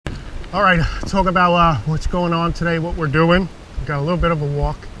All right, talk about what's going on today, what we're doing. We've got a little bit of a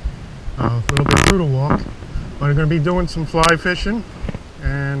walk, a little bit through the walk, but we're going to be doing some fly fishing,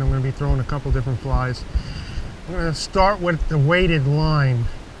 and I'm going to be throwing a couple different flies. I'm going to start with the weighted line,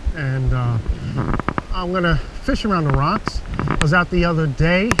 and I'm going to fish around the rocks. I was out the other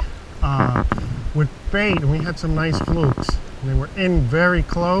day with bait, and we had some nice flukes. They were in very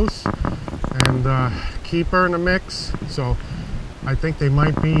close, and keeper in the mix, so I think they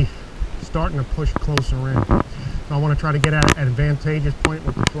might be starting to push closer in. So I want to try to get at an advantageous point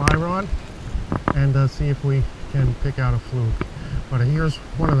with the fly rod and see if we can pick out a fluke. But here's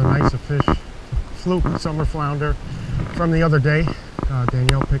one of the nicer fish, fluke summer flounder from the other day.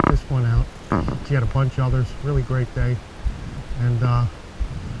 Danielle picked this one out. She had a bunch of others. Really great day. And well,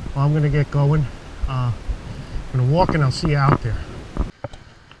 I'm going to get going. I'm going to walk and I'll see you out there.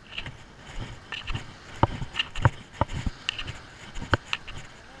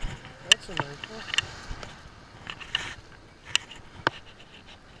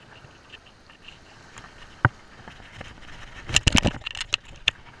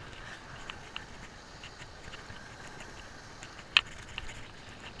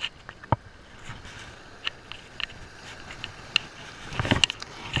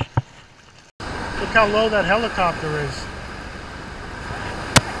 Look how low that helicopter is.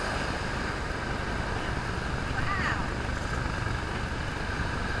 Wow.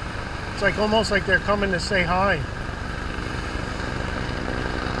 It's like almost like they're coming to say hi.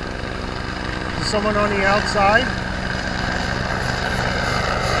 Is someone on the outside?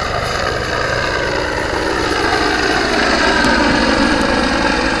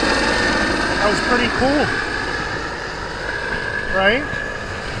 That was pretty cool, right?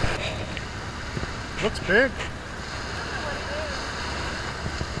 Looks big.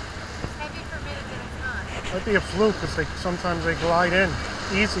 Might be a fluke because sometimes they glide in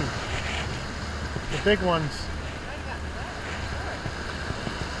easy. The big ones.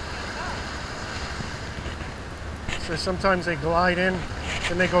 So sometimes they glide in,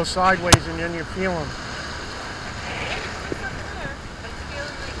 then they go sideways, and then you feel them.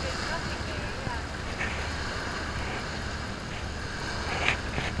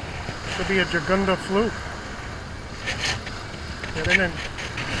 Could be a Jagunda fluke. Get in and...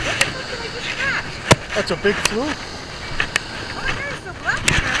 That's a big fluke. Oh, there's the black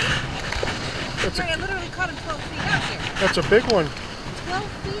one. Jerry, I literally caught him 12 feet out here. That's a big one.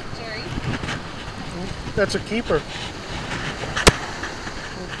 12 feet, Jerry. That's a keeper.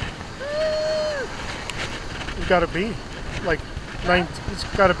 It's got to be like it's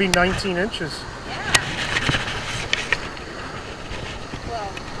got to be 19 inches.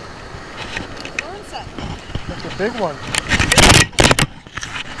 That's a big one.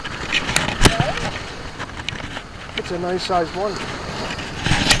 It's a nice sized one.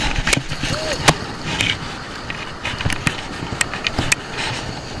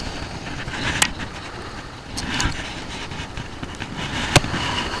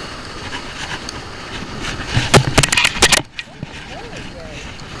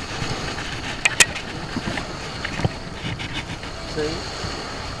 See?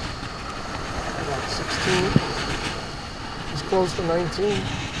 About 16. It's close to 19.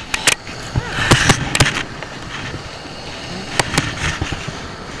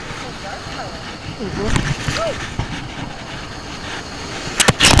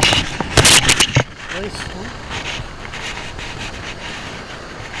 Nice.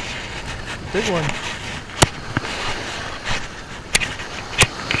 Big one.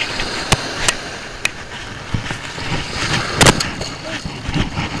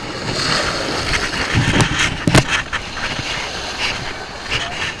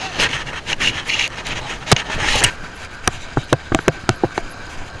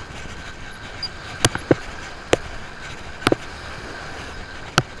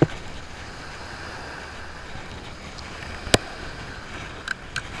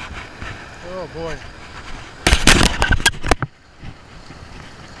 Oh boy.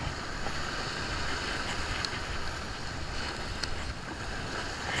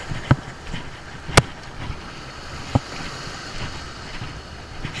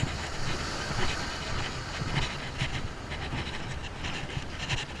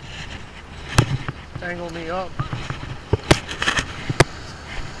 Tangle me up.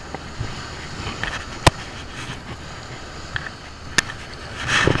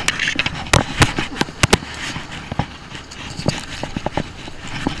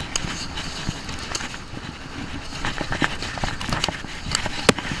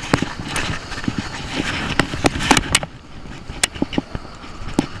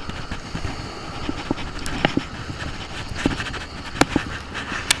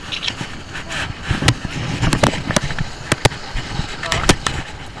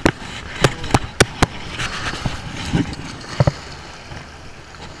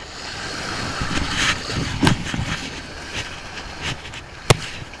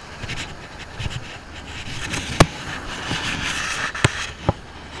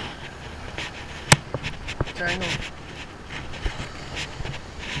 tangle.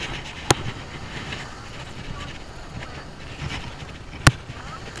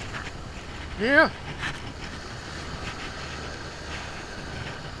 Yeah.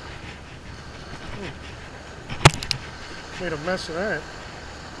 Made a mess of that.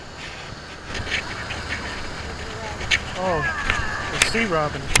 Oh, the sea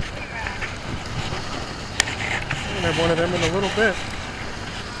robin. I'm gonna have one of them in a little bit.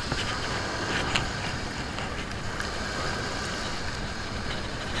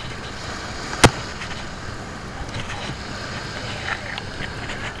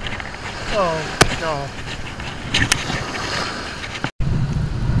 Oh, no.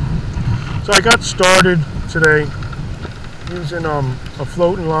 So I got started today using a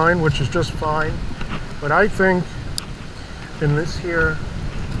floating line, which is just fine. But I think in this here,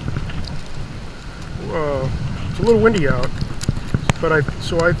 it's a little windy out. But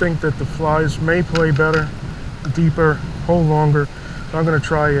so I think that the flies may play better, deeper, hold longer. So I'm going to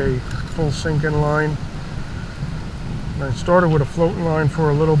try a full sinking line. And I started with a floating line for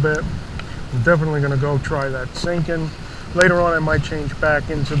a little bit. I'm definitely going to go try that sinking. Later on I might change back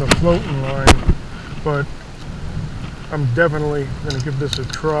into the floating line, but I'm definitely going to give this a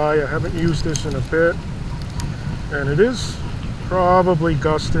try. I haven't used this in a bit, and it is probably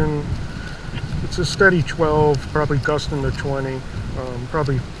gusting. It's a steady 12, probably gusting to 20,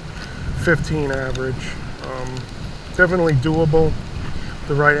 probably 15 average. Definitely doable.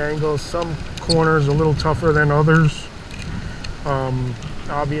 The right angle. Some corners a little tougher than others,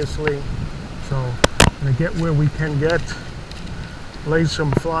 obviously. So I'm going to get where we can get. Lay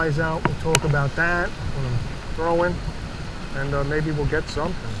some flies out. We'll talk about that when I'm throwing, and maybe we'll get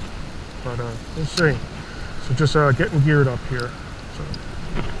something. But we'll see. So just getting geared up here. So.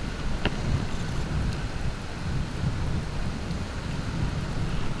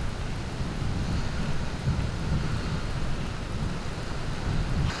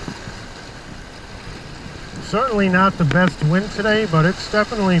 Certainly not the best wind today, but it's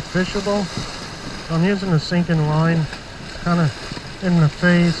definitely fishable. I'm using a sinking line, kind of in the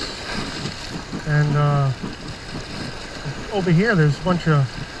face, and over here there's a bunch of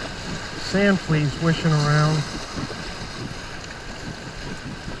sand fleas wishing around.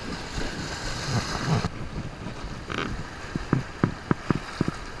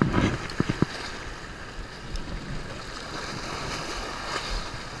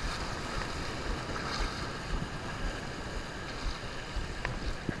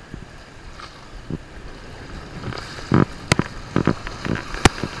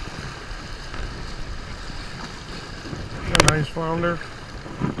 Nice flounder.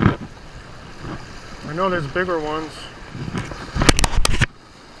 I know there's bigger ones.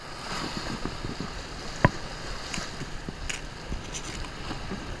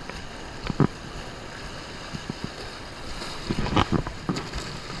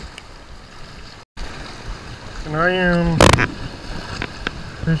 And I am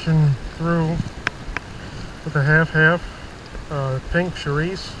fishing through with a half-half pink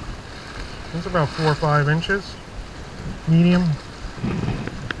Charisse. It's about 4 or 5 inches. Medium,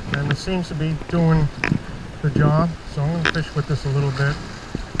 and it seems to be doing the job, so I'm going to fish with this a little bit,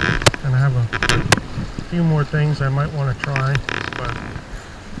 and I have a few more things I might want to try, but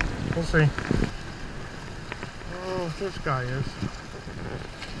we'll see. Oh, this guy is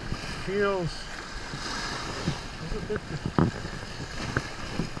feels a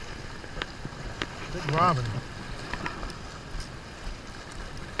big robin.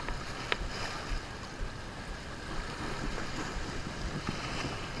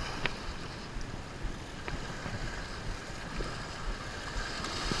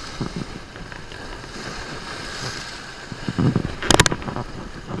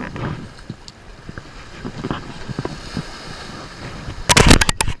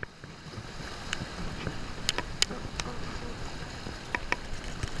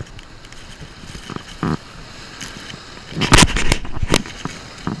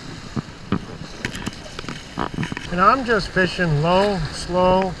 And I'm just fishing low,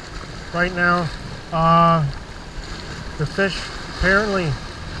 slow right now. The fish, apparently,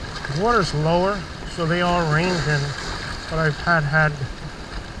 the water's lower, so they are ranging. But I've had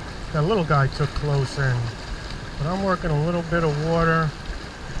that little guy took close in. But I'm working a little bit of water,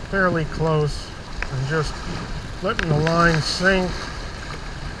 fairly close, and just letting the line sink,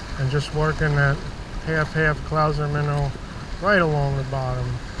 and just working that half-half Clouser minnow right along the bottom,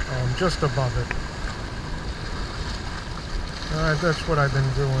 just above it. That's what I've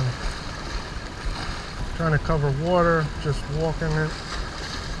been doing. Trying to cover water, just walking it.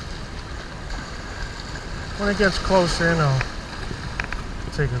 When it gets close in, I'll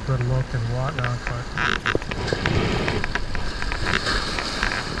take a good look and whatnot,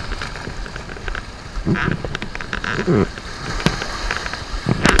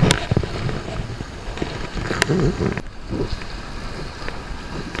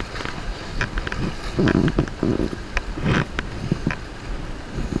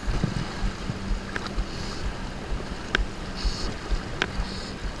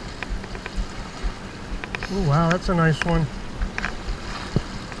 oh wow, that's a nice one.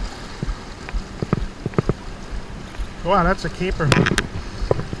 Wow, that's a keeper.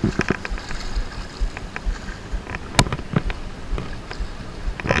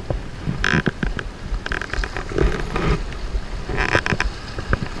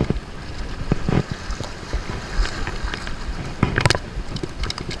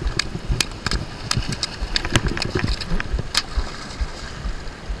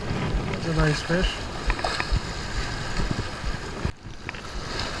 That's a nice fish.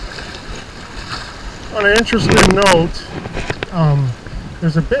 On an interesting note,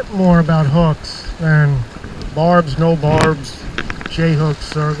 there's a bit more about hooks than barbs, no barbs, J-hooks,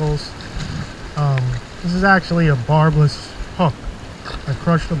 circles. This is actually a barbless hook. I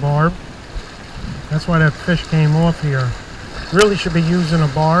crushed a barb. That's why that fish came off here. Really should be using a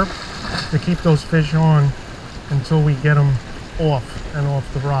barb to keep those fish on until we get them off and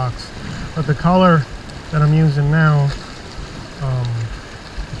off the rocks. But the color that I'm using now,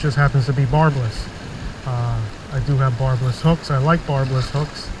 it just happens to be barbless. I do have barbless hooks. I like barbless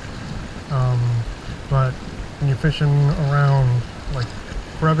hooks, but when you're fishing around like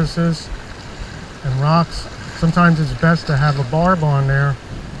crevices and rocks, sometimes it's best to have a barb on there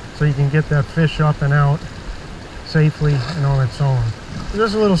so you can get that fish up and out safely and on its own.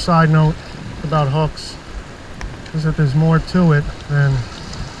 Just a little side note about hooks is that there's more to it than,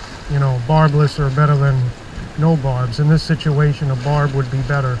 you know, barbless are better than no barbs. In this situation, a barb would be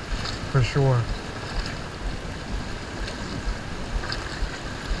better for sure.